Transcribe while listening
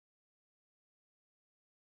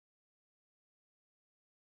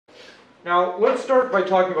Now, let's start by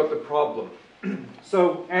talking about the problem.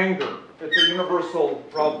 So, anger, it's a universal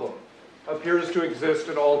problem. Appears to exist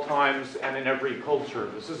at all times and in every culture.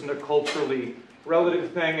 This isn't a culturally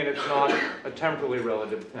relative thing, and it's not a temporally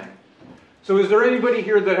relative thing. So is there anybody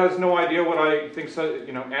here that has no idea what I think,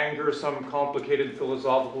 anger is some complicated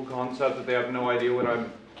philosophical concept that they have no idea what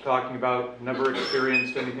I'm talking about, never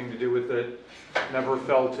experienced anything to do with it, never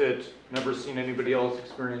felt it, never seen anybody else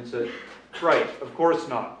experience it? Right, of course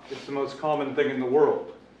not. It's the most common thing in the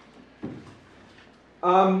world.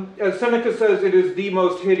 As Seneca says, it is the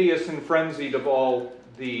most hideous and frenzied of all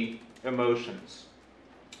the emotions.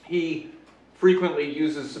 He frequently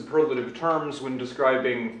uses superlative terms when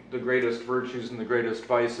describing the greatest virtues and the greatest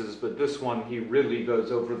vices, but this one he really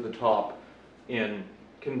goes over the top in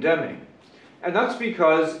condemning. And that's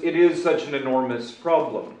because it is such an enormous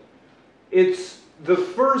problem. It's the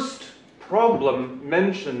first problem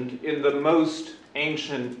mentioned in the most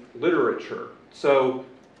ancient literature. So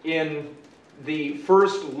in the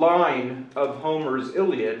first line of Homer's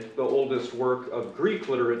Iliad, the oldest work of Greek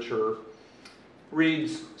literature,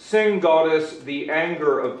 reads, "Sing, goddess, the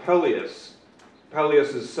anger of Peleus,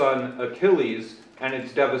 Peleus' son Achilles, and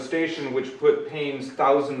its devastation which put pains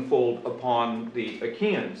thousandfold upon the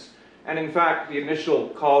Achaeans." And in fact, the initial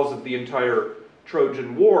cause of the entire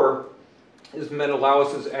Trojan War is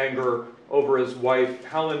Menelaus' anger over his wife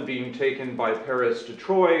Helen being taken by Paris to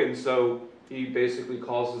Troy, and so he basically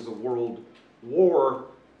causes a world war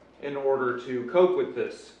in order to cope with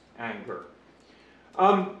this anger.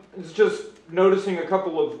 It's just noticing a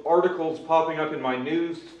couple of articles popping up in my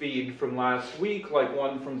news feed from last week, like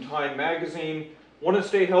one from Time magazine. Want to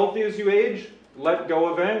stay healthy as you age? Let go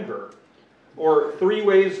of anger. Or 3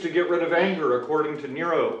 ways to get rid of anger according to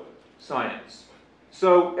neuroscience.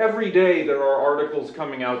 So every day there are articles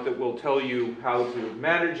coming out that will tell you how to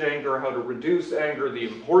manage anger, how to reduce anger, the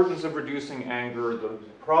importance of reducing anger, the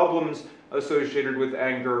problems associated with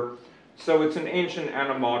anger. So it's an ancient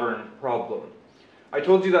and a modern problem. I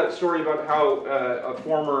told you that story about how a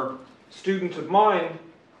former student of mine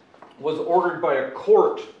was ordered by a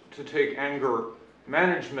court to take anger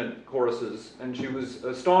management courses, and she was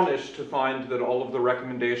astonished to find that all of the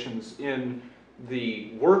recommendations in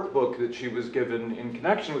the workbook that she was given in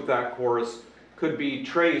connection with that course could be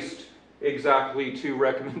traced exactly to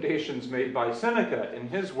recommendations made by Seneca in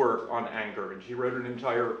his work on anger, and she wrote an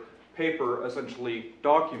entire paper essentially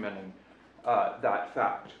documenting that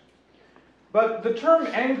fact. But the term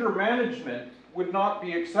anger management would not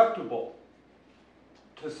be acceptable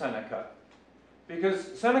to Seneca,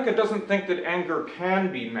 because Seneca doesn't think that anger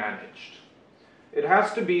can be managed. It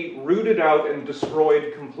has to be rooted out and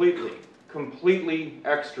destroyed completely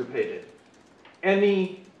extirpated.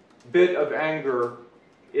 Any bit of anger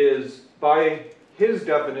is, by his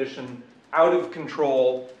definition, out of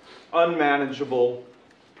control, unmanageable,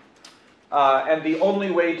 and the only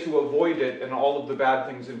way to avoid it and all of the bad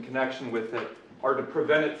things in connection with it are to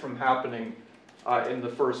prevent it from happening in the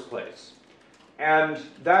first place. And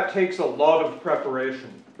that takes a lot of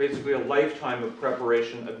preparation, basically a lifetime of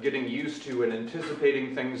preparation, of getting used to and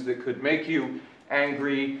anticipating things that could make you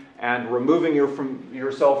angry and removing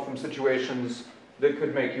yourself from situations that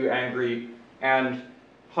could make you angry, and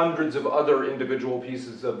hundreds of other individual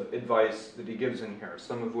pieces of advice that he gives in here,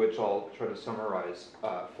 some of which I'll try to summarize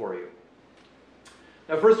for you.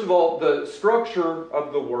 Now, first of all, the structure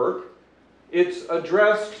of the work, it's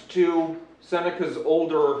addressed to Seneca's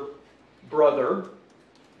older brother,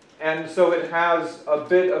 and so it has a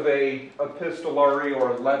bit of a epistolary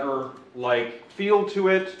or letter-like feel to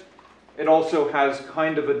it. It also has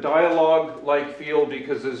kind of a dialogue-like feel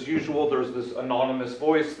because, as usual, there's this anonymous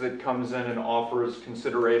voice that comes in and offers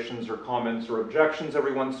considerations or comments or objections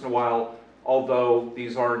every once in a while, although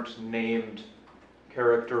these aren't named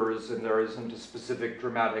characters and there isn't a specific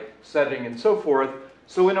dramatic setting and so forth.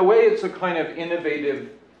 So in a way, it's a kind of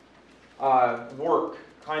innovative work,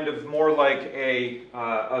 kind of more like a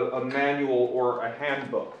manual or a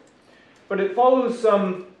handbook. But it follows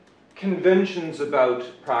some conventions about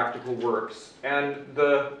practical works, and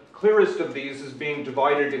the clearest of these is being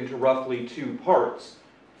divided into roughly 2 parts.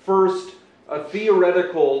 First, a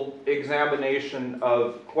theoretical examination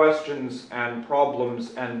of questions and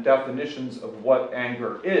problems and definitions of what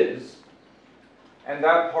anger is, and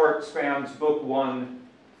that part spans book 1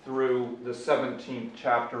 through the 17th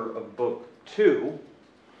chapter of book 2.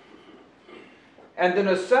 And then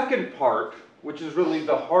a second part, which is really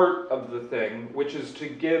the heart of the thing, which is to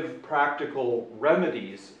give practical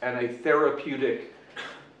remedies and a therapeutic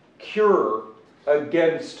cure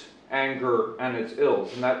against anger and its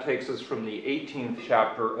ills. And that takes us from the 18th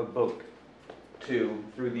chapter of book 2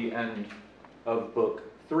 through the end of book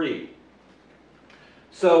 3.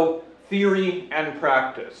 So, theory and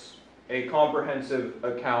practice, a comprehensive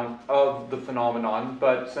account of the phenomenon,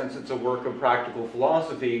 but since it's a work of practical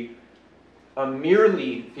philosophy, a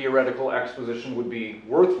merely theoretical exposition would be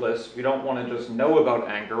worthless. We don't want to just know about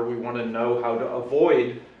anger, we want to know how to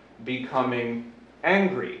avoid becoming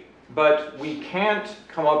angry. But we can't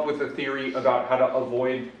come up with a theory about how to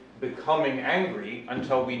avoid becoming angry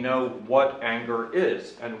until we know what anger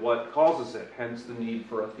is and what causes it, hence the need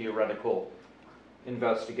for a theoretical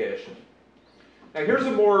investigation. Now here's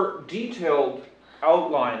a more detailed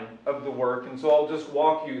outline of the work, and so I'll just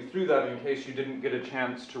walk you through that in case you didn't get a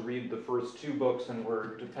chance to read the first two books and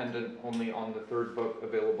were dependent only on the third book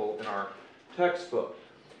available in our textbook.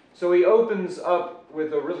 So he opens up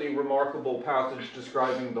with a really remarkable passage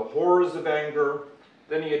describing the horrors of anger.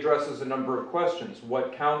 Then he addresses a number of questions.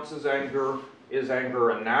 What counts as anger? Is anger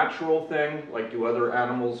a natural thing? Like, do other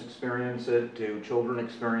animals experience it? Do children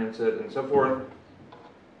experience it? And so forth.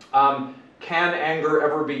 Can anger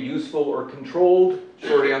ever be useful or controlled?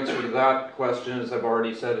 Short answer to that question, as I've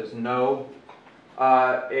already said, is no.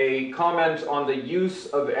 A comment on the use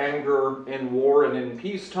of anger in war and in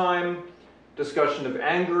peacetime. Discussion of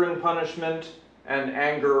anger and punishment, and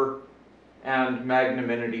anger and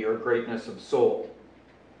magnanimity or greatness of soul.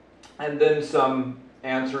 And then some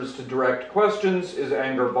answers to direct questions. Is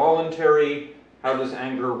anger voluntary? How does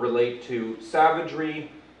anger relate to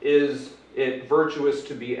savagery? Is it virtuous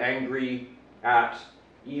to be angry at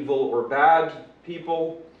evil or bad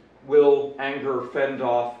people? Will anger fend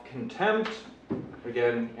off contempt?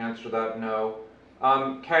 Again, answer to that, no.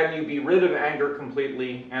 Can you be rid of anger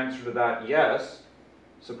completely? Answer to that, yes,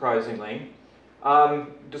 surprisingly.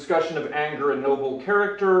 Discussion of anger and noble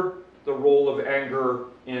character, the role of anger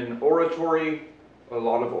in oratory. A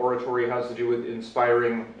lot of oratory has to do with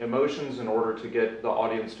inspiring emotions in order to get the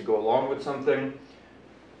audience to go along with something,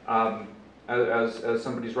 as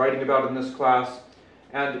somebody's writing about in this class.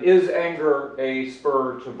 And is anger a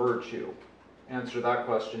spur to virtue? Answer to that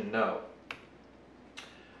question, no.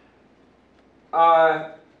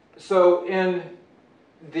 So in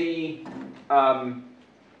the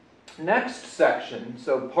next section,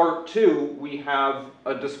 so part 2, we have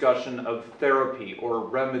a discussion of therapy or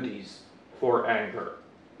remedies for anger.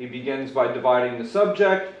 He begins by dividing the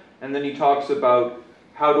subject, and then he talks about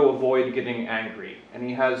how to avoid getting angry. And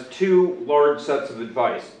he has two large sets of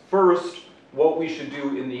advice. First, what we should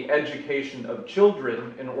do in the education of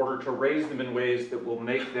children in order to raise them in ways that will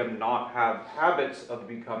make them not have habits of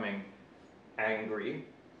becoming angry.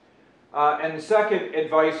 And second,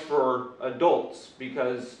 advice for adults,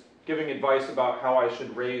 because giving advice about how I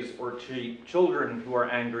should raise or treat children who are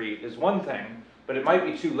angry is one thing, but it might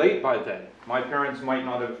be too late by then. My parents might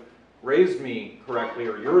not have raised me correctly,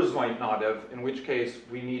 or yours might not have, in which case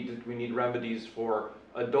we need remedies for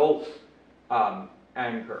adult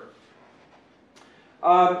anger.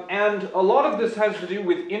 And a lot of this has to do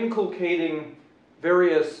with inculcating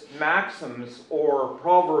various maxims or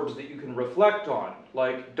proverbs that you can reflect on,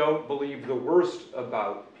 like don't believe the worst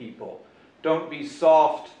about people, don't be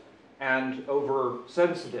soft and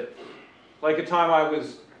oversensitive. Like a time I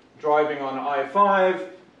was driving on I-5,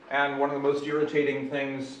 and one of the most irritating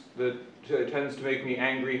things that tends to make me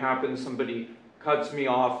angry happens. Somebody cuts me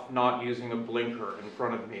off not using a blinker in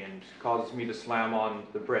front of me and causes me to slam on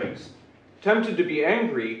the brakes. Tempted to be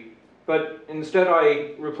angry, but instead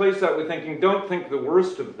I replace that with thinking, don't think the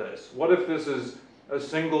worst of this. What if this is a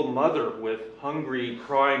single mother with hungry,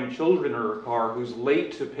 crying children in her car who's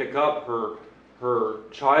late to pick up her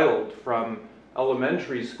child from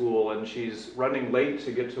elementary school, and she's running late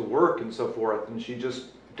to get to work and so forth, and she just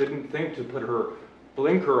didn't think to put her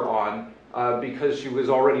blinker on because she was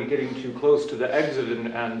already getting too close to the exit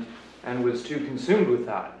and was too consumed with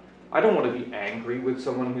that. I don't want to be angry with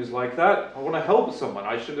someone who's like that. I want to help someone.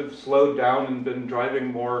 I should have slowed down and been driving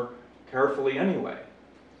more carefully anyway.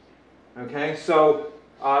 Okay, so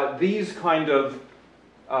these kind of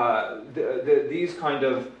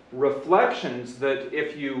reflections, that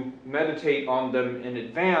if you meditate on them in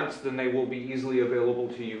advance, then they will be easily available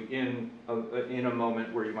to you in a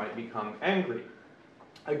moment where you might become angry.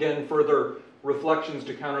 Again, further reflections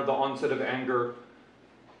to counter the onset of anger.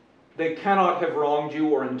 They cannot have wronged you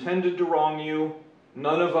or intended to wrong you.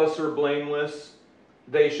 None of us are blameless.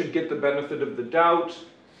 They should get the benefit of the doubt.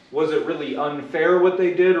 Was it really unfair what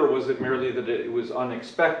they did, or was it merely that it was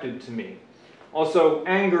unexpected to me? Also,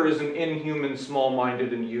 anger is an inhuman,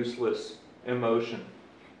 small-minded, and useless emotion.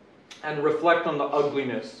 And reflect on the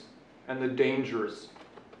ugliness and the dangers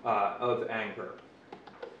of anger.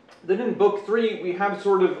 Then in Book 3, we have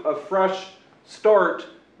sort of a fresh start,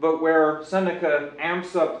 but where Seneca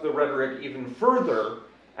amps up the rhetoric even further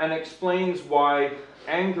and explains why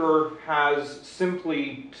anger has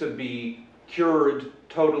simply to be cured,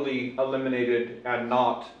 totally eliminated, and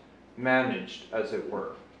not managed, as it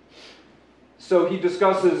were. So he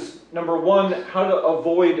discusses, number one, how to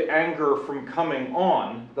avoid anger from coming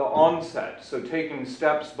on, the onset. So taking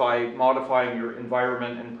steps by modifying your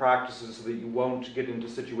environment and practices so that you won't get into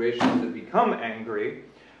situations that become angry.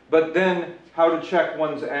 But then how to check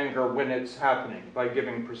one's anger when it's happening, by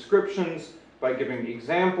giving prescriptions, by giving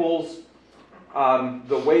examples,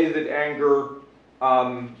 the way that anger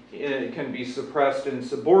can be suppressed in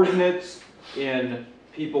subordinates, in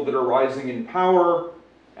people that are rising in power,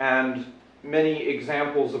 and many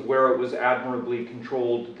examples of where it was admirably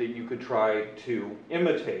controlled that you could try to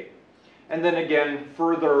imitate. And then again,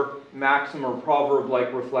 further maxim or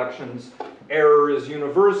proverb-like reflections. Error is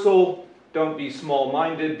universal. Don't be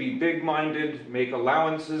small-minded, be big-minded. Make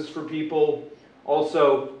allowances for people.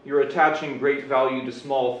 Also, you're attaching great value to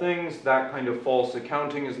small things. That kind of false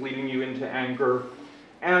accounting is leading you into anger.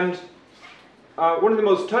 And one of the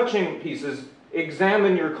most touching pieces,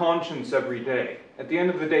 examine your conscience every day. At the end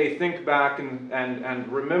of the day, think back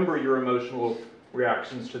and remember your emotional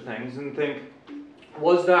reactions to things and think,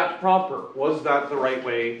 was that proper? Was that the right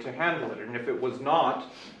way to handle it? And if it was not,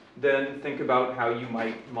 then think about how you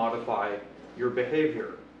might modify your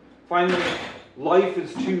behavior. Finally, life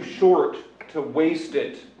is too short to waste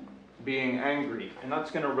it being angry. And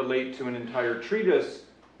that's going to relate to an entire treatise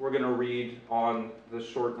we're going to read on the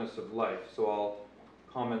shortness of life. So I'll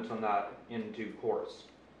comment on that in due course.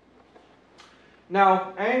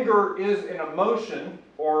 Now, anger is an emotion,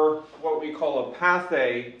 or what we call a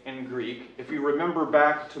pathe in Greek. If you remember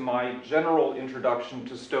back to my general introduction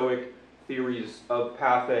to Stoic theories of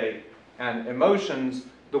pathe and emotions,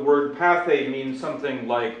 the word pathe means something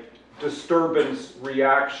like disturbance,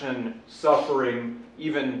 reaction, suffering,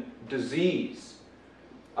 even disease.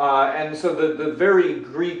 And so the very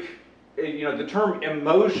Greek, the term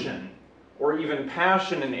emotion, or even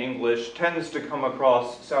passion in English, tends to come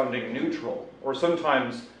across sounding neutral, or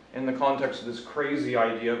sometimes in the context of this crazy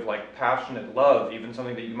idea of like passionate love, even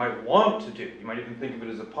something that you might want to do. You might even think of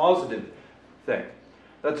it as a positive thing.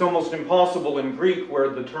 That's almost impossible in Greek, where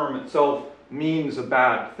the term itself means a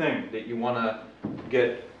bad thing that you want to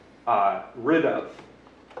get rid of.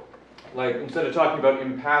 Like, instead of talking about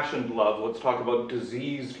impassioned love, let's talk about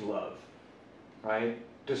diseased love, right?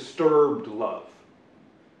 Disturbed love.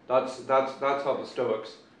 That's how the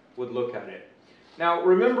Stoics would look at it. Now,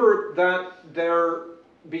 remember that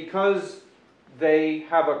because they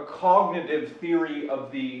have a cognitive theory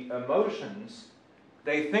of the emotions,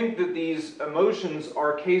 they think that these emotions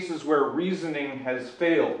are cases where reasoning has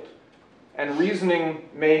failed. And reasoning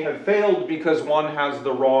may have failed because one has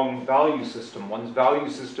the wrong value system. One's value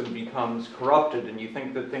system becomes corrupted, and you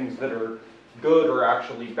think that things that are good are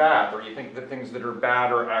actually bad, or you think that things that are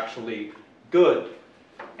bad are actually good.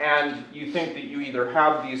 And you think that you either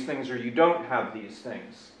have these things or you don't have these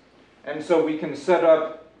things. And so we can set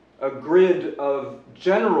up a grid of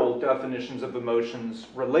general definitions of emotions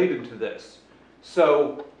related to this.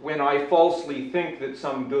 So when I falsely think that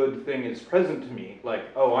some good thing is present to me, like,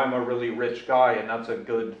 oh, I'm a really rich guy and that's a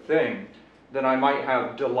good thing, then I might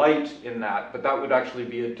have delight in that, but that would actually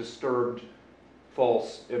be a disturbed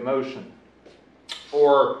false emotion.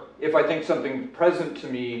 Or if I think something present to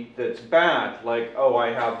me that's bad, like, oh,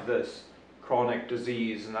 I have this chronic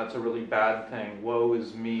disease and that's a really bad thing, woe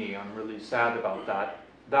is me, I'm really sad about that,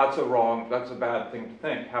 that's a bad thing to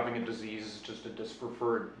think. Having a disease is just a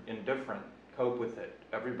dispreferred indifferent. Cope with it.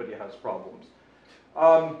 Everybody has problems.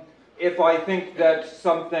 If I think that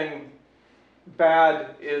something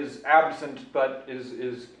bad is absent but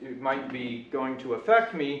it might be going to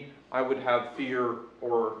affect me, I would have fear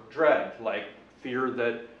or dread, like fear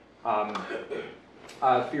that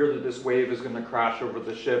this wave is going to crash over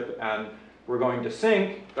the ship and we're going to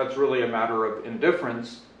sink. That's really a matter of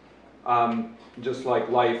indifference, just like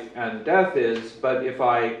life and death is. But if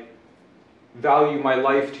I value my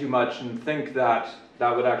life too much and think that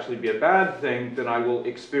that would actually be a bad thing, then I will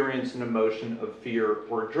experience an emotion of fear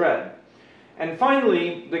or dread. And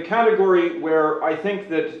finally, the category where I think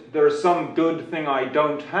that there's some good thing I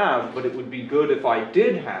don't have, but it would be good if I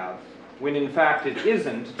did have, when in fact it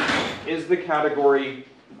isn't, is the category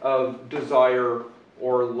of desire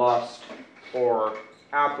or lust or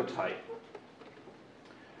appetite.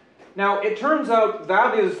 Now, it turns out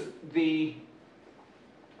that is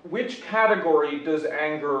which category does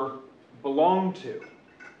anger belong to?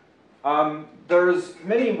 There's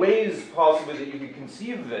many ways possibly that you could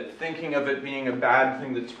conceive of it, thinking of it being a bad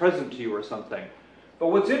thing that's present to you or something. But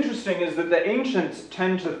what's interesting is that the ancients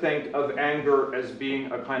tend to think of anger as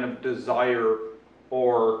being a kind of desire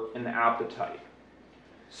or an appetite.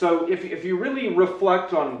 So if you really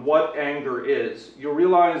reflect on what anger is, you'll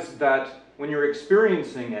realize that when you're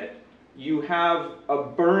experiencing it, you have a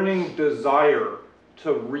burning desire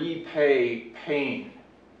to repay pain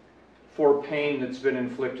for pain that's been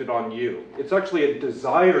inflicted on you. It's actually a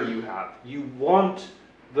desire you have. You want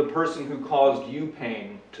the person who caused you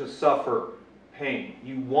pain to suffer pain.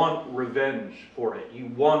 You want revenge for it. You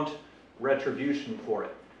want retribution for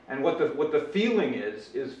it. And what the feeling is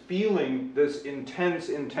feeling this intense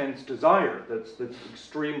desire that's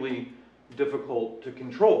extremely difficult to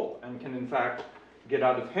control and can in fact get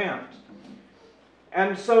out of hand.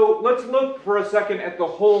 And so let's look for a second at the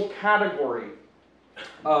whole category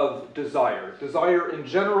of desire. Desire in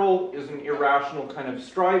general is an irrational kind of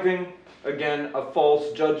striving, again, a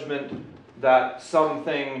false judgment that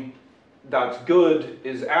something that's good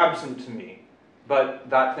is absent to me, but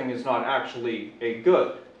that thing is not actually a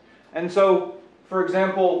good. And so, for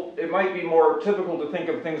example, it might be more typical to think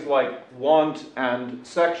of things like want and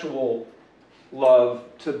sexual love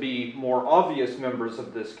to be more obvious members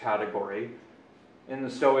of this category. In the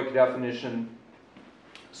Stoic definition,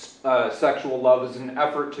 sexual love is an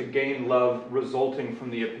effort to gain love resulting from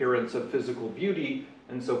the appearance of physical beauty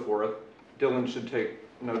and so forth. Dylan should take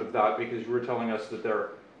note of that because you were telling us that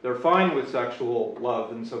they're fine with sexual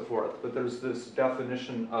love and so forth, but there's this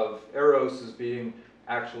definition of eros as being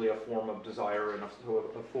actually a form of desire and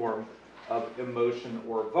a form of emotion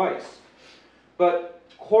or vice. But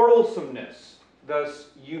quarrelsomeness, this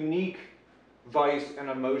unique vice and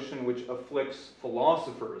emotion which afflicts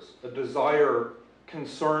philosophers, a desire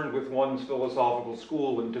concerned with one's philosophical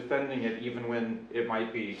school and defending it even when it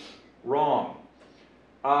might be wrong.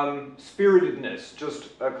 Spiritedness, just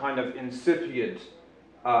a kind of incipient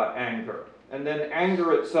anger. And then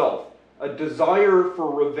anger itself, a desire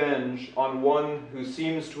for revenge on one who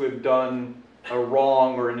seems to have done a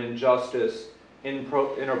wrong or an injustice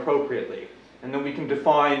inappropriately. And then we can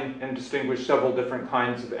define and distinguish several different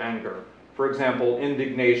kinds of anger. For example,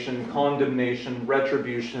 indignation, condemnation,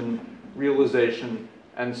 retribution, realization,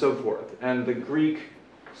 and so forth. And the Greek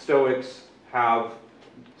Stoics have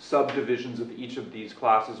subdivisions of each of these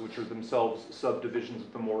classes, which are themselves subdivisions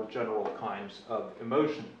of the more general kinds of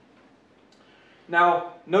emotion.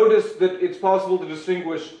 Now, notice that it's possible to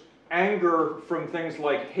distinguish anger from things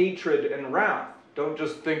like hatred and wrath. Don't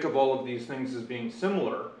just think of all of these things as being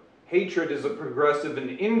similar. Hatred is a progressive and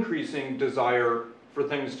increasing desire for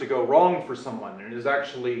things to go wrong for someone, and is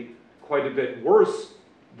actually quite a bit worse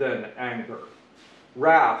than anger.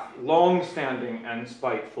 Wrath, long-standing and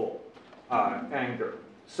spiteful anger.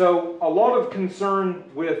 So a lot of concern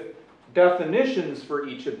with definitions for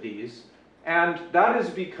each of these, and that is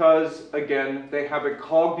because, again, they have a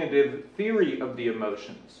cognitive theory of the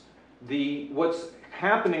emotions. What's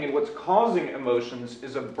happening and what's causing emotions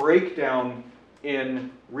is a breakdown in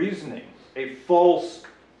reasoning, a false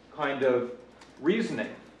kind of reasoning.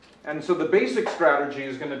 And so the basic strategy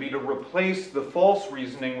is going to be to replace the false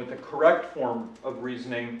reasoning with the correct form of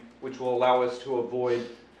reasoning, which will allow us to avoid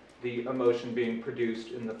the emotion being produced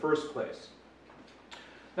in the first place.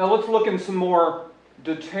 Now let's look in some more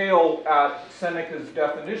detail at Seneca's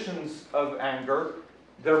definitions of anger.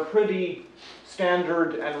 They're pretty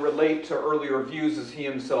standard and relate to earlier views, as he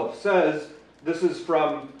himself says. This is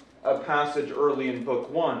from a passage early in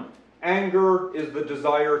Book 1. Anger is the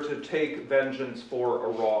desire to take vengeance for a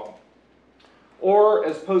wrong. Or,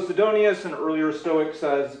 as Posidonius, an earlier Stoic,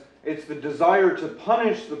 says, it's the desire to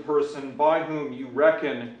punish the person by whom you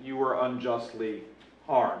reckon you were unjustly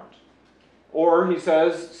harmed. Or, he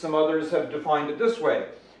says, some others have defined it this way.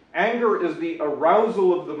 Anger is the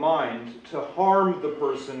arousal of the mind to harm the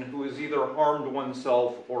person who has either harmed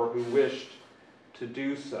oneself or who wished to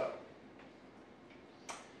do so.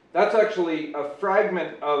 That's actually a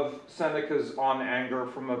fragment of Seneca's On Anger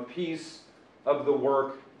from a piece of the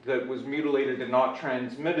work that was mutilated and not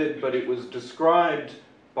transmitted, but it was described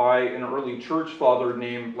by an early church father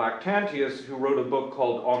named Lactantius, who wrote a book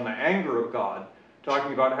called On the Anger of God,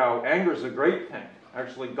 talking about how anger is a great thing.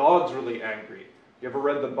 Actually, God's really angry. You ever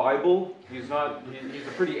read the Bible? He's a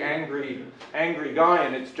pretty angry guy,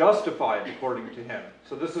 and it's justified according to him.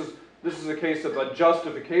 So this is a case of a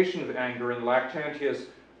justification of anger, and Lactantius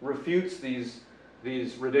refutes these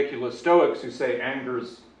ridiculous Stoics who say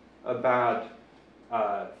anger's a bad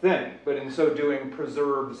thing, but in so doing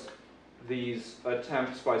preserves these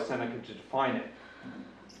attempts by Seneca to define it.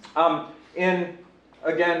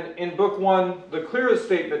 In Book 1, the clearest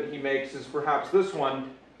statement he makes is perhaps this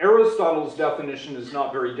one. Aristotle's definition is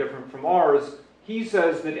not very different from ours. He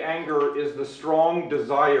says that anger is the strong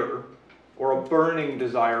desire, or a burning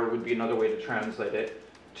desire would be another way to translate it,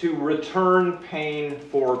 to return pain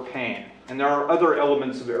for pain. And there are other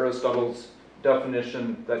elements of Aristotle's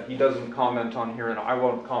definition that he doesn't comment on here, and I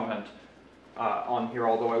won't comment on here,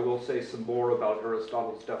 although I will say some more about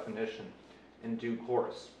Aristotle's definition in due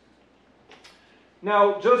course.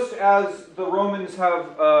 Now, just as the Romans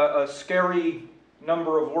have a scary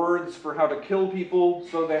number of words for how to kill people,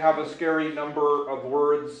 so they have a scary number of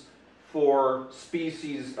words for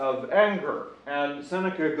species of anger. And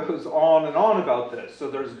Seneca goes on and on about this.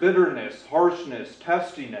 So there's bitterness, harshness,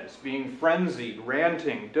 testiness, being frenzied,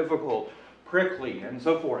 ranting, difficult, prickly, and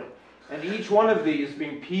so forth. And each one of these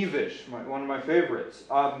being peevish, one of my favorites.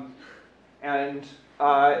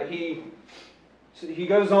 He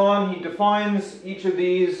goes on, he defines each of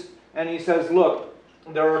these, and he says, look,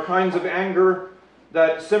 there are kinds of anger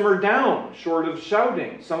that simmer down, short of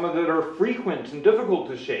shouting. Some of that are frequent and difficult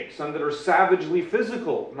to shake. Some that are savagely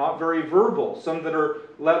physical, not very verbal. Some that are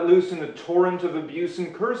let loose in a torrent of abuse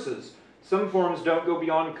and curses. Some forms don't go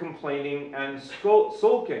beyond complaining and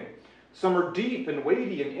sulking. Some are deep and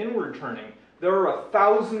weighty and inward turning. There are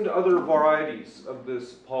 1,000 other varieties of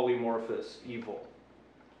this polymorphous evil.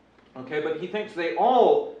 Okay, but he thinks they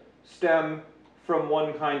all stem from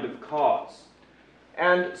one kind of cause.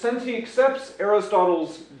 And since he accepts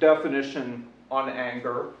Aristotle's definition on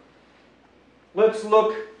anger, let's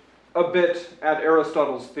look a bit at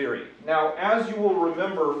Aristotle's theory. Now, as you will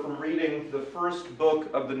remember from reading the first book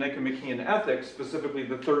of the Nicomachean Ethics, specifically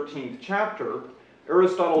the 13th chapter,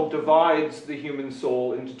 Aristotle divides the human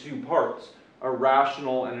soul into two parts, a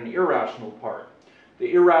rational and an irrational part.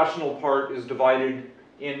 The irrational part is divided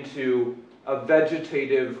into a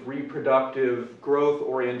vegetative, reproductive,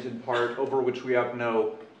 growth-oriented part over which we have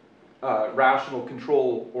no rational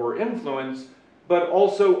control or influence, but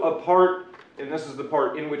also a part, and this is the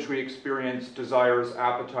part in which we experience desires,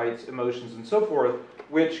 appetites, emotions, and so forth,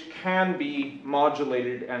 which can be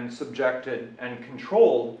modulated and subjected and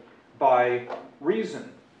controlled by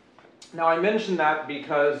reason. Now, I mention that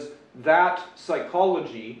because that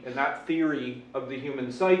psychology and that theory of the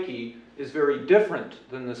human psyche is very different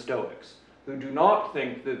than the Stoics, who do not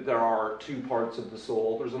think that there are two parts of the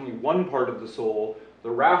soul. There's only one part of the soul, the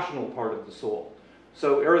rational part of the soul.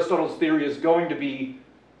 So Aristotle's theory is going to be,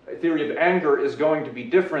 a theory of anger is going to be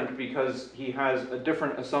different because he has a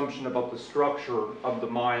different assumption about the structure of the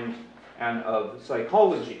mind and of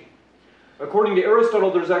psychology. According to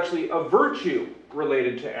Aristotle, there's actually a virtue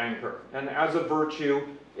related to anger. And as a virtue,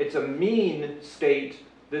 it's a mean state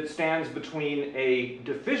that stands between a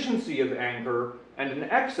deficiency of anger and an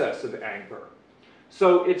excess of anger.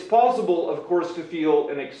 So it's possible, of course, to feel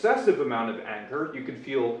an excessive amount of anger. You could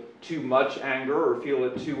feel too much anger, or feel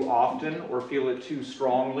it too often, or feel it too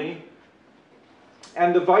strongly.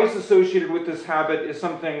 And the vice associated with this habit is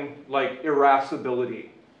something like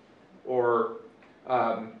irascibility, or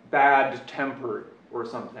bad-tempered, or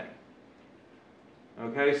something.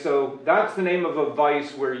 Okay, so that's the name of a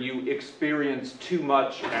vice where you experience too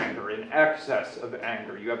much anger, an excess of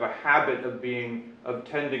anger. You have a habit of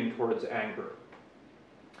tending towards anger.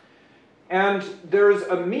 And there's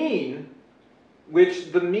a mean,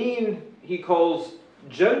 which the mean he calls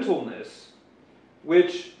gentleness,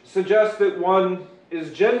 which suggests that one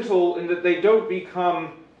is gentle in that they don't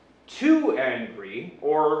become too angry,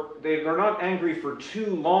 or they're not angry for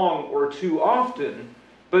too long or too often,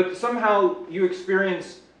 but somehow you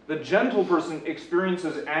experience, the gentle person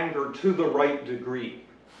experiences anger to the right degree.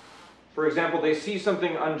 For example, they see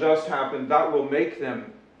something unjust happen, that will make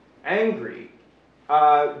them angry,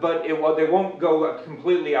 but they won't go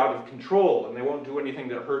completely out of control, and they won't do anything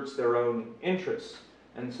that hurts their own interests,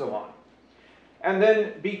 and so on. And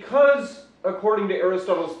then because, according to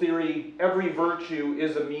Aristotle's theory, every virtue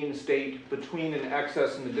is a mean state between an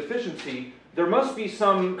excess and a deficiency, there must be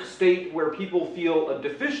some state where people feel a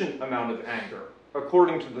deficient amount of anger,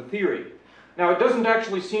 according to the theory. Now, it doesn't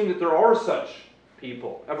actually seem that there are such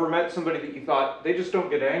people. Ever met somebody that you thought, they just don't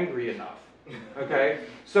get angry enough? Okay?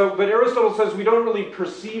 So, but Aristotle says we don't really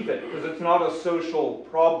perceive it, because it's not a social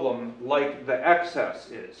problem like the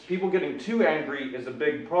excess is. People getting too angry is a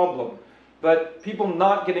big problem, but people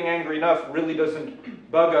not getting angry enough really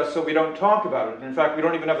doesn't bug us, so we don't talk about it. In fact, we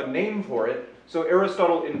don't even have a name for it. So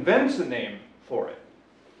Aristotle invents a name for it.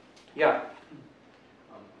 Yeah?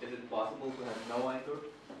 Is it possible to have no anger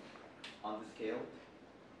on the scale?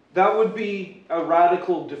 That would be a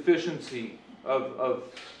radical deficiency of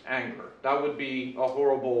anger. That would be a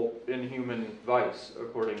horrible, inhuman vice,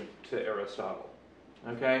 according to Aristotle.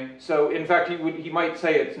 Okay? So, in fact, he might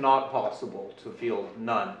say it's not possible to feel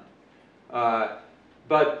none.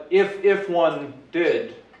 But if one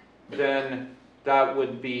did, then that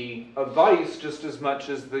would be a vice just as much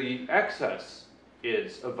as the excess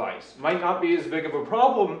is a vice. Might not be as big of a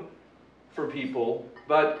problem for people,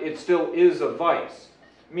 but it still is a vice.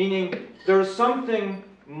 Meaning there's something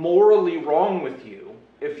morally wrong with you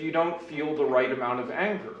if you don't feel the right amount of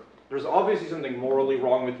anger. There's obviously something morally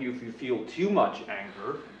wrong with you if you feel too much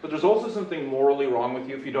anger, but there's also something morally wrong with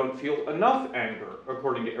you if you don't feel enough anger,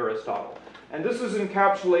 according to Aristotle. And this is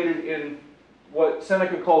encapsulated in what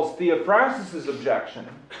Seneca calls Theophrastus's objection,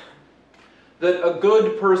 that a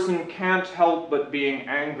good person can't help but being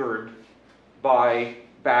angered by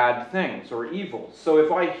bad things or evils. So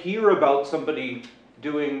if I hear about somebody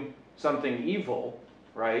doing something evil,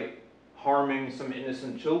 right, harming some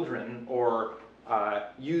innocent children or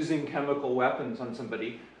using chemical weapons on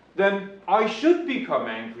somebody, then I should become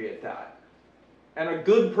angry at that. And a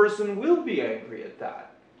good person will be angry at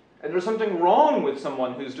that. And there's something wrong with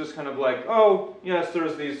someone who's just kind of like, oh, yes,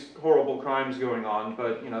 there's these horrible crimes going on,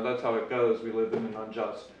 but that's how it goes. We live in an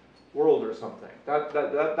unjust world or something.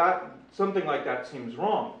 Something like that seems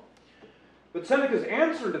wrong. But Seneca's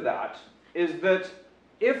answer to that is that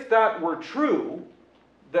if that were true,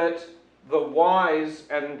 that the wise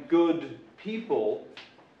and good people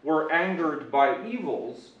were angered by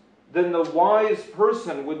evils, then the wise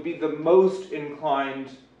person would be the most inclined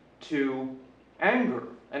to anger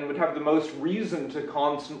and would have the most reason to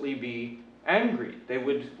constantly be angry. They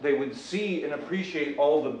would see and appreciate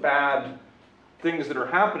all the bad things that are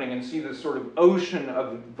happening and see this sort of ocean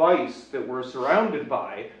of vice that we're surrounded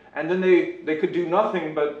by, and then they could do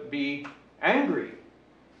nothing but be angry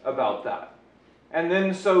about that. And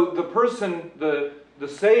then so the person, the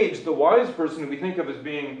sage, the wise person we think of as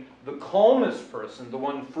being the calmest person, the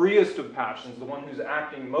one freest of passions, the one who's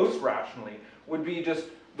acting most rationally, would be just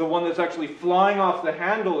the one that's actually flying off the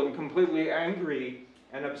handle and completely angry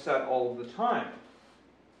and upset all of the time.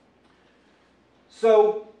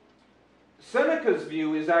 So Seneca's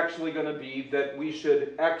view is actually going to be that we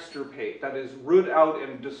should extirpate, that is, root out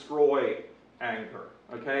and destroy anger.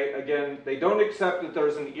 Okay? Again, they don't accept that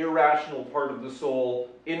there's an irrational part of the soul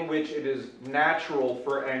in which it is natural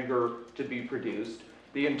for anger to be produced.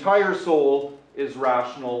 The entire soul is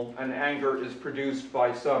rational, and anger is produced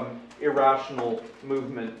by some irrational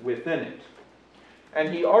movement within it.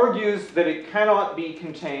 And he argues that it cannot be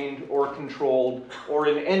contained or controlled or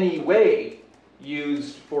in any way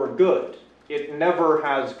used for good. It never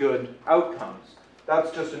has good outcomes.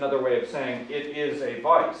 That's just another way of saying it is a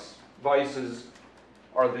vice. Vices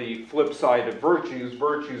are the flip side of virtues.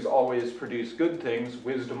 Virtues always produce good things.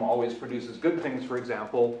 Wisdom always produces good things, for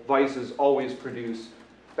example. Vices always produce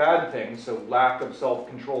bad things. So lack of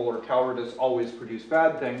self-control or cowardice always produce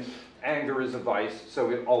bad things. Anger is a vice, so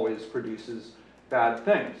it always produces bad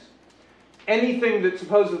things. Anything that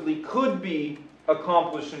supposedly could be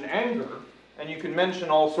accomplished in anger, and you can mention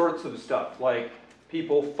all sorts of stuff, like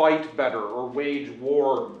people fight better or wage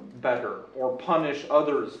war better or punish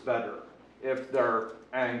others better if they're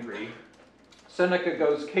angry. Seneca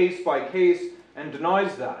goes case by case and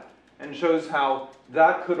denies that and shows how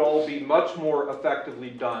that could all be much more effectively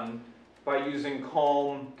done by using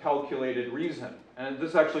calm, calculated reason. And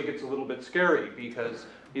this actually gets a little bit scary because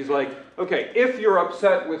he's like, okay, if you're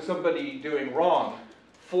upset with somebody doing wrong,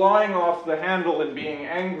 flying off the handle and being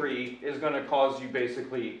angry is going to cause you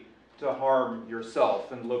basically to harm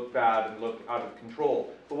yourself and look bad and look out of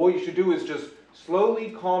control. But what you should do is just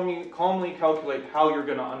slowly, calmly calculate how you're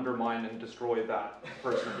going to undermine and destroy that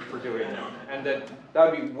person for doing it. And that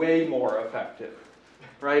would be way more effective.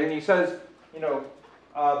 Right? And he says,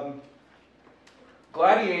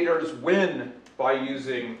 gladiators win by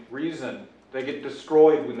using reason. They get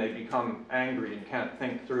destroyed when they become angry and can't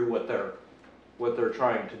think through what they're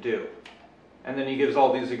trying to do. And then he gives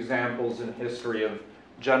all these examples in history of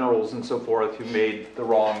generals and so forth who made the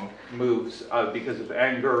wrong moves because of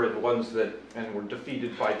anger, and were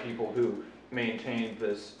defeated by people who maintained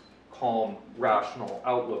this calm, rational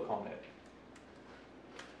outlook on it.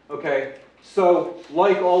 Okay, so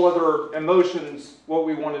like all other emotions, what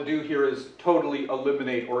we want to do here is totally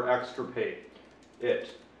eliminate or extirpate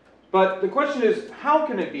it. But the question is, how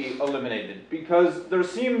can it be eliminated? Because it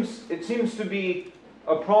seems to be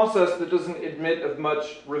a process that doesn't admit of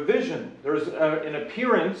much revision. There's an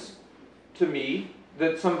appearance to me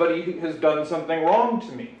that somebody has done something wrong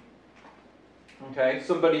to me. Okay,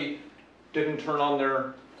 somebody didn't turn on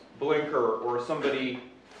their blinker, or somebody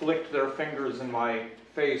flicked their fingers in my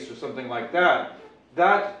face, or something like that.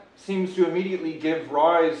 That seems to immediately give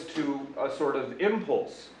rise to a sort of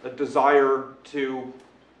impulse, a desire to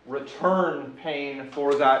return pain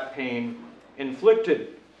for that pain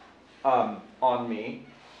inflicted on me,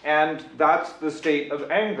 and that's the state of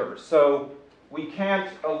anger. So we can't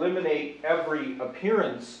eliminate every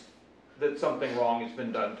appearance that something wrong has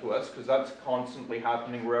been done to us, because that's constantly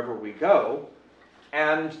happening wherever we go.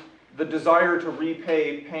 And the desire to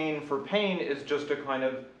repay pain for pain is just a kind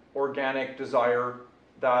of organic desire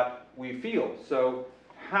that we feel. So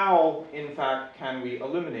how, in fact, can we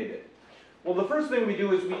eliminate it? Well, the first thing we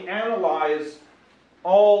do is we analyze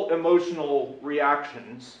all emotional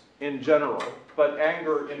reactions in general, but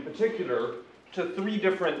anger in particular, to 3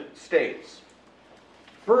 different states.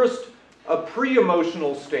 First, a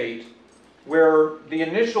pre-emotional state where the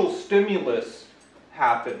initial stimulus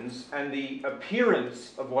happens and the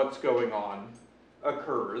appearance of what's going on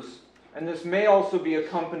occurs, and this may also be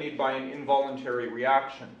accompanied by an involuntary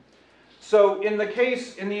reaction. So in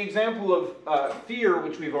the example of fear,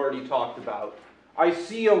 which we've already talked about, I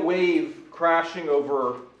see a wave crashing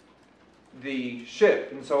over the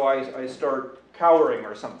ship, and so I start cowering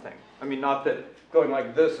or something. I mean, not that going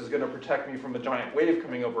like this is going to protect me from a giant wave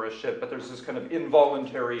coming over a ship, but there's this kind of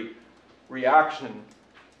involuntary reaction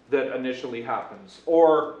that initially happens.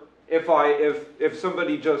 Or if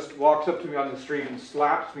somebody just walks up to me on the street and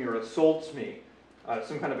slaps me or assaults me,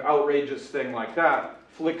 some kind of outrageous thing like that,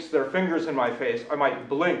 flicks their fingers in my face, I might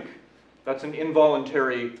blink. That's an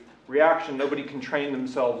involuntary reaction. Nobody can train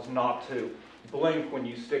themselves not to blink when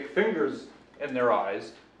you stick fingers in their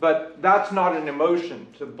eyes. But that's not an emotion,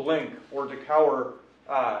 to blink or to cower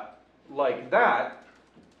like that.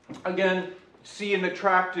 Again, see an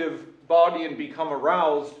attractive body and become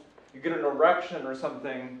aroused, you get an erection or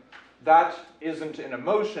something, that isn't an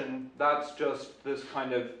emotion, that's just this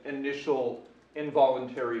kind of initial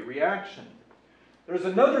involuntary reaction. There's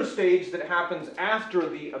another stage that happens after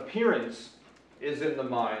the appearance is in the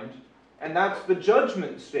mind, and that's the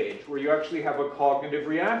judgment stage, where you actually have a cognitive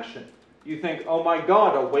reaction. You think, oh my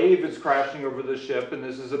God, a wave is crashing over the ship, and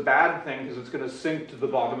this is a bad thing because it's going to sink to the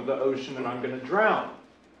bottom of the ocean and I'm going to drown.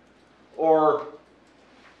 Or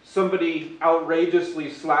somebody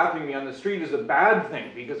outrageously slapping me on the street is a bad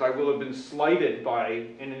thing because I will have been slighted by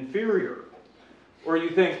an inferior. Or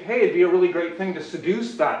you think, hey, it'd be a really great thing to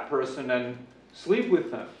seduce that person and sleep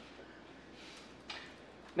with them.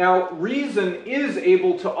 Now, reason is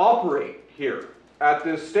able to operate here at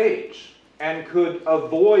this stage and could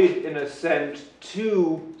avoid an ascent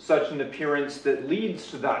to such an appearance that leads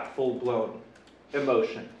to that full-blown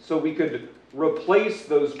emotion. So we could replace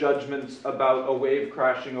those judgments about a wave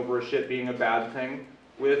crashing over a ship being a bad thing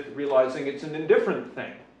with realizing it's an indifferent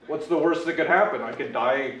thing. What's the worst that could happen? I could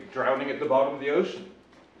die drowning at the bottom of the ocean.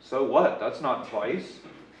 So what? That's not vice.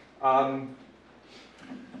 Or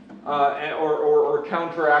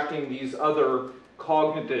counteracting these other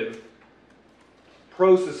cognitive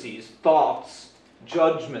processes, thoughts,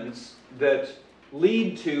 judgments that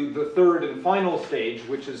lead to the third and final stage,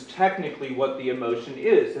 which is technically what the emotion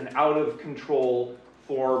is, an out-of-control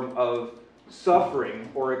form of suffering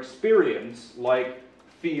or experience, like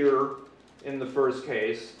fear in the first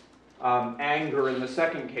case, anger in the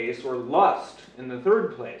second case, or lust in the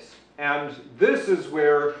third place. And this is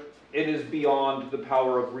where it is beyond the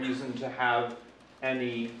power of reason to have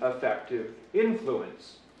any effective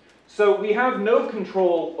influence. So we have no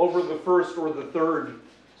control over the first or the third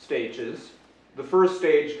stages. The first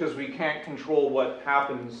stage, because we can't control what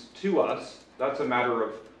happens to us. That's a matter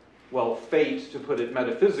of, well, fate, to put it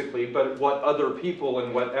metaphysically, but what other people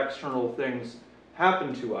and what external things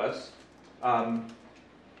happen to us.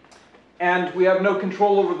 And we have no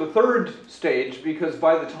control over the third stage, because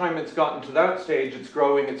by the time it's gotten to that stage, it's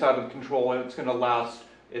growing, it's out of control, and it's going to last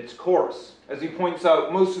its course. As he points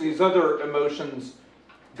out, most of these other emotions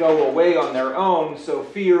go away on their own, so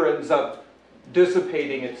fear ends up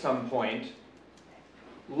dissipating at some point.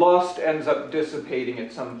 Lust ends up dissipating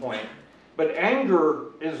at some point. But anger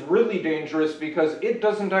is really dangerous because it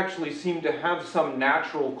doesn't actually seem to have some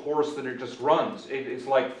natural course that it just runs. It's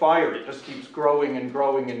like fire. It just keeps growing and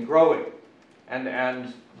growing and growing.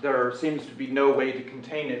 And there seems to be no way to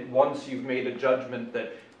contain it once you've made a judgment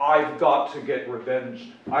that I've got to get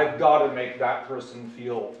revenge. I've got to make that person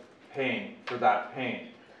feel pain for that pain.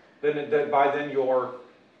 By then you're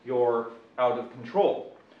out of control.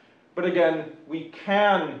 But again, we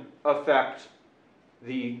can affect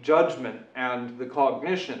the judgment and the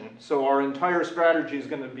cognition. So our entire strategy is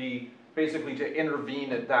going to be basically to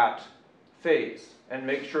intervene at that phase and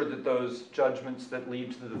make sure that those judgments that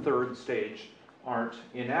lead to the third stage aren't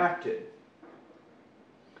enacted.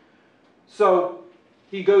 So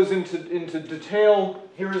he goes into detail.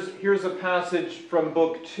 Here's a passage from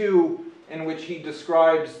Book 2 in which he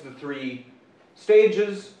describes the 3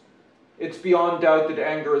 stages. It's beyond doubt that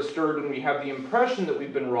anger is stirred when we have the impression that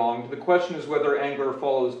we've been wronged. The question is whether anger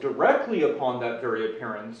follows directly upon that very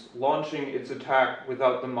appearance, launching its attack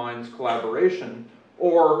without the mind's collaboration,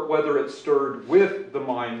 or whether it's stirred with the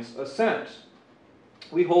mind's assent.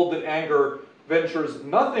 We hold that anger ventures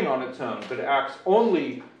nothing on its own, but acts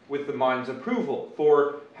only with the mind's approval,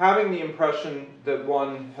 for having the impression that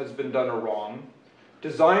one has been done a wrong,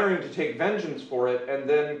 desiring to take vengeance for it, and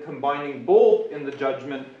then combining both in the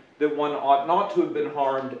judgment that one ought not to have been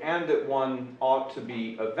harmed and that one ought to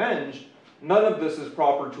be avenged, none of this is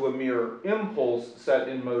proper to a mere impulse set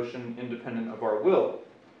in motion independent of our will.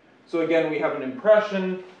 So again, we have an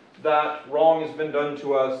impression that wrong has been done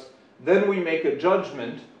to us, then we make a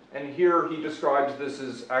judgment, and here he describes this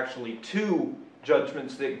as actually two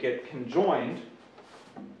judgments that get conjoined.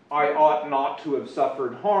 I ought not to have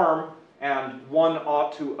suffered harm, and one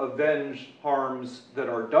ought to avenge harms that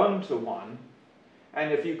are done to one.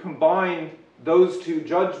 And if you combine those two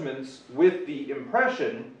judgments with the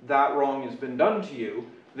impression that wrong has been done to you,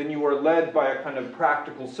 then you are led by a kind of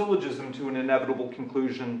practical syllogism to an inevitable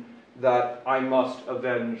conclusion that I must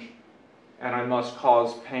avenge and I must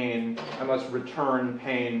cause pain, I must return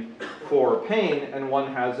pain for pain, and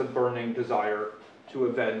one has a burning desire to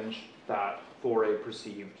avenge that for a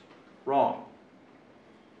perceived wrong.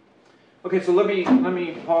 Okay, so let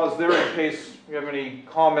me pause there in case you have any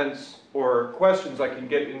comments or questions. I can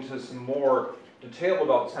get into some more detail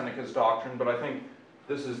about Seneca's doctrine, but I think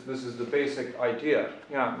this is the basic idea.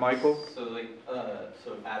 Yeah, Michael? So like,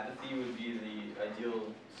 so apathy would be the ideal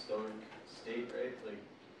Stoic state, right? Like,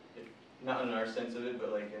 not in our sense of it,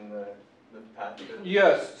 but like in the path of it.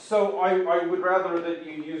 Yes, so I would rather that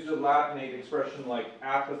you used a Latinate expression like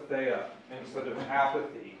apatheia instead of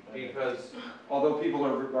apathy, because although people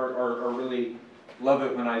are really love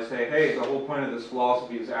it when I say, hey, the whole point of this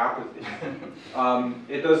philosophy is apathy,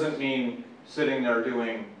 it doesn't mean sitting there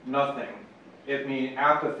doing nothing.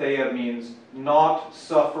 Apatheia means not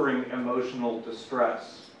suffering emotional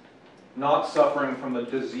distress. Not suffering from a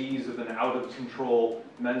disease of an out-of-control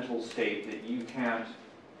mental state that you can't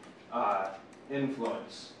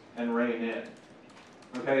influence and rein in.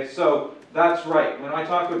 Okay, so that's right. When I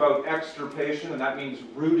talk about extirpation, and that means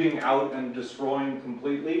rooting out and destroying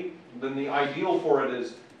completely, then the ideal for it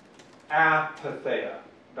is apatheia.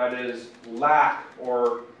 That is lack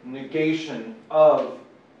or negation of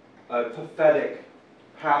a pathetic,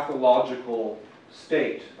 pathological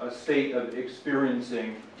state, a state of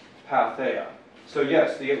experiencing patheia. So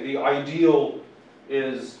yes, the ideal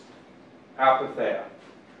is apatheia.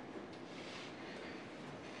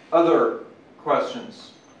 Other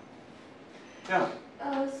questions? Yeah.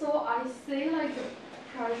 So I see like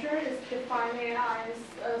pressure is defined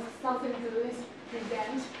as something good is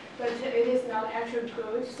present, but it is not actually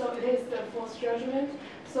good. So it is the false judgment.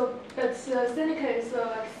 So, but Seneca is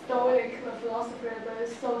like Stoic philosopher, but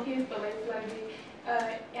so he believes like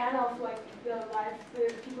the end of like the life,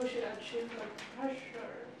 the people should achieve like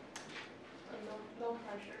pressure, no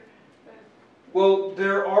pressure. But Well,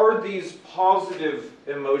 there are these positive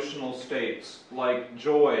emotional states like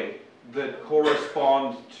joy that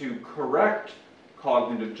correspond to correct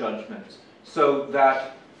cognitive judgments, so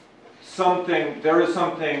that there is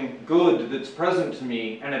something good that's present to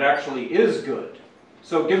me, and it actually is good.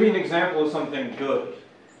 So give me an example of something good.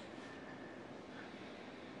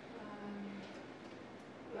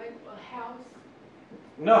 like health.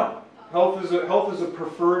 No. Health is a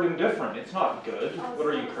preferred indifferent. It's not good. What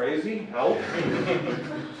are you, crazy? Health?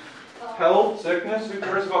 Health, sickness, who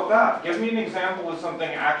cares about that? Give me an example of something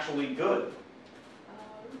actually good.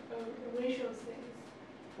 Racial things.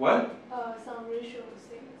 What? Some racial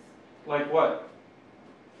things. Like what?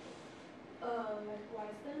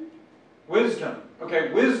 Like wisdom. Wisdom.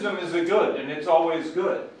 Okay, wisdom is a good, and it's always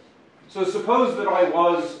good. So suppose that I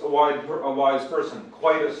was a wise person,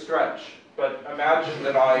 quite a stretch, but imagine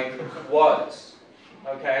that I was,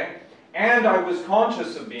 okay? And I was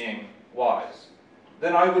conscious of being wise.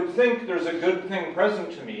 Then I would think there's a good thing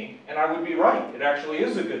present to me, and I would be right. It actually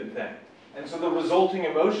is a good thing. And so the resulting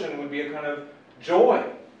emotion would be a kind of joy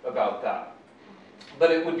about that. But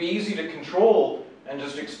it would be easy to control and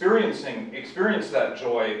just experience that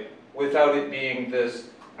joy without it being this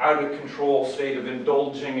out-of-control state of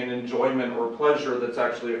indulging in enjoyment or pleasure that's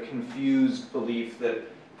actually a confused belief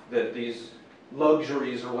that these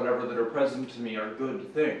luxuries or whatever that are present to me are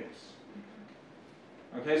good things.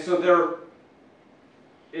 Okay, so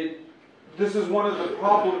this is one of the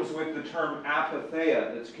problems with the term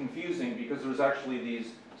apatheia that's confusing, because there's actually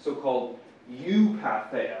these so-called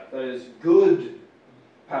eupatheia, that is good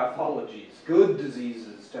pathologies, good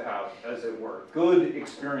diseases to have, as it were, good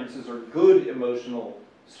experiences or good emotional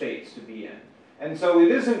states to be in. And so it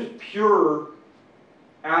isn't pure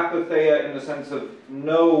apatheia in the sense of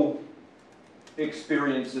no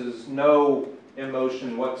experiences, no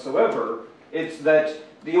emotion whatsoever, It's that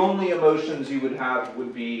the only emotions you would have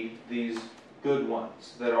would be these good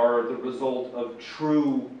ones that are the result of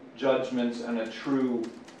true judgments and a true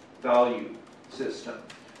value system.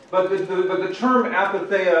 But the term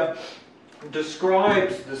apatheia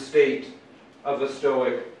describes the state of a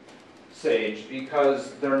Stoic sage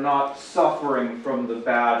because they're not suffering from the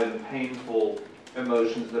bad and painful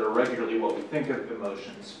emotions that are regularly what we think of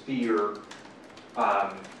emotions: fear,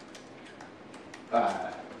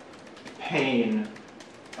 pain,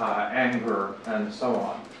 anger, and so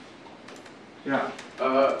on. Yeah.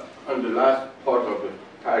 On the last part of the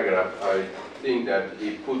paragraph, I think that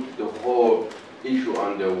he put the whole issue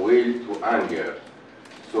on the will to anger.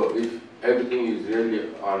 So if everything is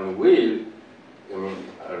really on will, I mean,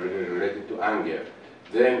 related to anger,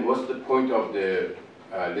 then what's the point of the,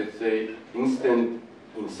 let's say, instant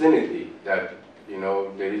insanity that, you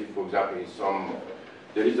know, there is, for example, in some,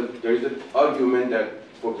 there is an argument that,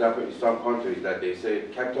 for example, in some countries that they say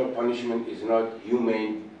capital punishment is not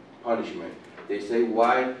humane punishment. They say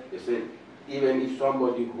why? They say even if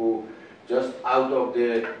somebody who just out of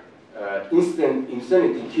the instant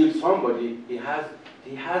insanity kills somebody, he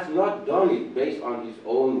has not done it based on his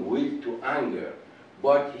own will to anger,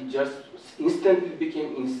 but he just instantly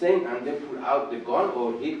became insane and then pulled out the gun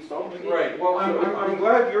or hit somebody. Right. Well, I'm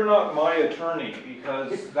glad you're not my attorney,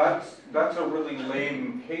 because that's a really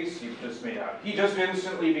lame case you've just made out. He just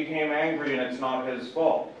instantly became angry and it's not his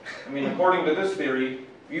fault. I mean, according to this theory,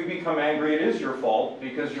 if you become angry, it is your fault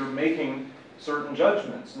because you're making certain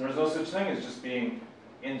judgments, and there's no such thing as just being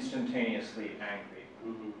instantaneously angry.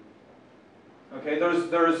 Mm-hmm. Okay.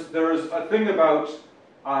 There's a thing about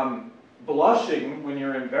blushing when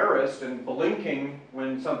you're embarrassed, and blinking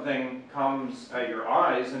when something comes at your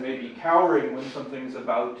eyes, and maybe cowering when something's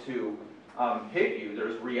about to hit you.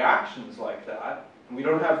 There's reactions like that, and we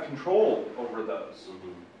don't have control over those.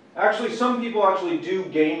 Mm-hmm. Actually, some people actually do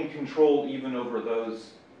gain control even over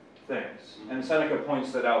those things. And Seneca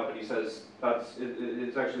points that out, but he says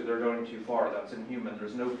it's actually, they're going too far. That's inhuman.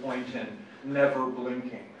 There's no point in never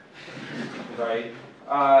blinking, right?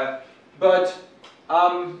 But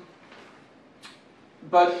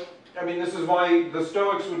I mean, this is why the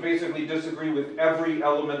Stoics would basically disagree with every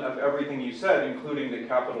element of everything you said, including that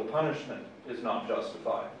capital punishment is not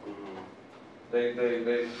justified. Mm-hmm.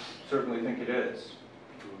 They certainly think it is.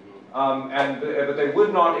 But they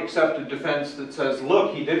would not accept a defense that says,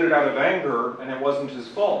 look, he did it out of anger and it wasn't his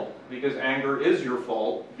fault, because anger is your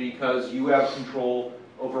fault because you have control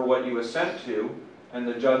over what you assent to and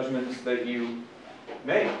the judgments that you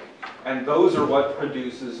make. And those are what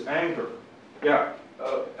produces anger. Yeah?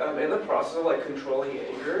 In the process of like controlling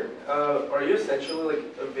anger, are you essentially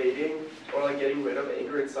like evading or like getting rid of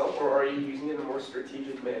anger itself, or are you using it in a more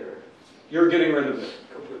strategic manner? You're getting rid of it.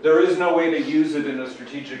 There is no way to use it in a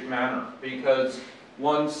strategic manner, because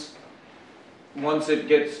once it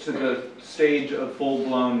gets to the stage of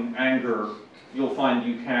full-blown anger, you'll find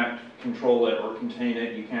you can't control it or contain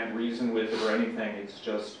it, you can't reason with it or anything. It's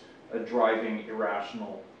just a driving,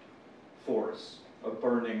 irrational force, a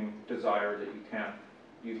burning desire that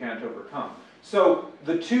you can't overcome. So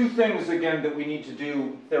the two things, again, that we need to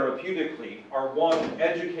do therapeutically are, one,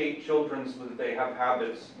 educate children so that they have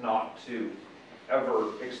habits not to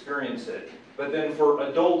ever experience it. But then for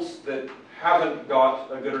adults that haven't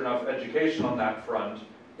got a good enough education on that front,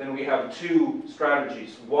 then we have two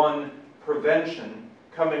strategies. One, prevention,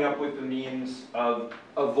 coming up with the means of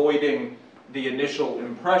avoiding the initial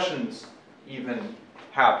impressions even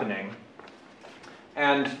happening.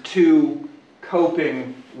 And two,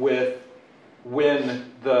 coping with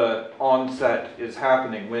when the onset is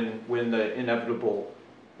happening, when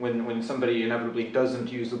somebody inevitably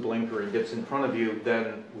doesn't use a blinker and gets in front of you,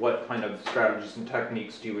 then what kind of strategies and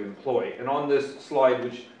techniques do you employ? And on this slide,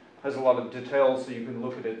 which has a lot of details so you can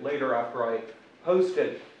look at it later after I post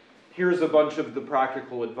it, here's a bunch of the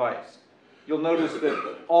practical advice. You'll notice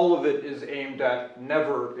that all of it is aimed at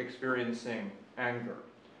never experiencing anger.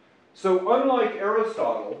 So unlike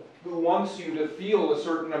Aristotle, who wants you to feel a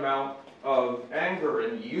certain amount of anger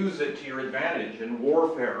and use it to your advantage in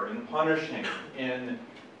warfare, in punishing, in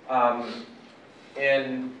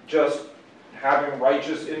just having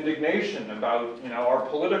righteous indignation about, our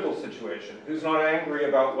political situation. Who's not angry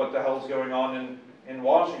about what the hell's going on in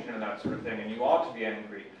Washington and that sort of thing, and you ought to be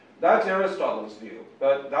angry. That's Aristotle's view,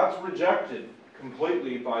 but that's rejected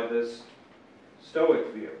completely by this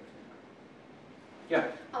Stoic view. Yeah?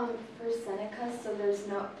 For Seneca, so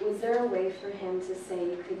was there a way for him to say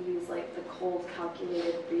you could use like the cold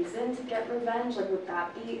calculated reason to get revenge? Like would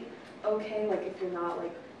that be okay? Like if you're not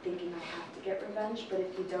like thinking I have to get revenge, but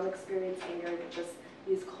if you don't experience anger, you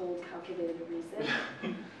use cold, calculated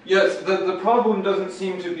reason? Yes, the problem doesn't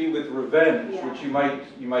seem to be with revenge, Yeah. which you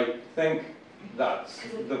might think that's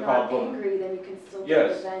Because if the you're problem. not angry, then you can still get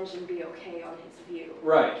Yes. revenge and be okay on his view.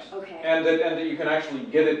 Right. Okay. And that you can actually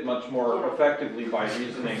get it much more Yeah. effectively by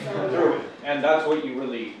reasoning So, through it. And that's what you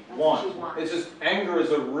really That's want. what you want. It's just anger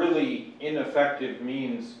is a really ineffective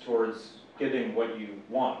means towards getting what you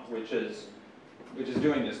want, which is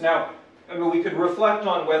doing this. Now, I mean, we could reflect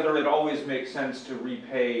on whether it always makes sense to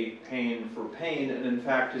repay pain for pain, and in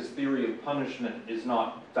fact his theory of punishment is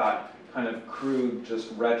not that kind of crude, just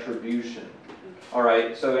retribution. All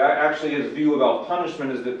right, so actually his view about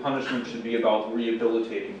punishment is that punishment should be about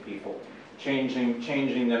rehabilitating people,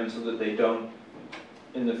 changing them so that they don't,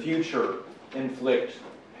 in the future, inflict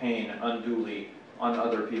pain unduly on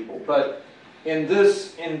other people. But in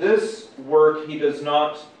this work, he does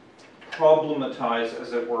not problematize,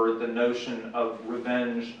 as it were, the notion of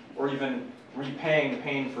revenge or even repaying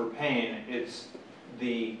pain for pain. It's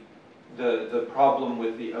the problem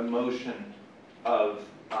with the emotion of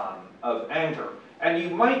anger. And you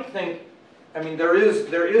might think, I mean, there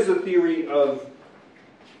is a theory of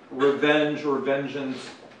revenge or vengeance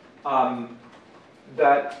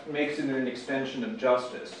that makes it an extension of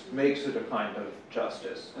justice, makes it a kind of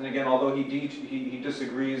justice. And again, although he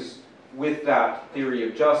disagrees with that theory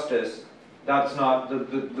of justice, that's not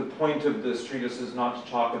the point of this treatise is not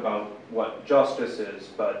to talk about what justice is,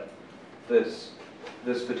 but this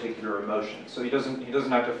particular emotion. So he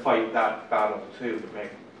doesn't have to fight that battle too to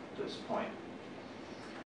make this point.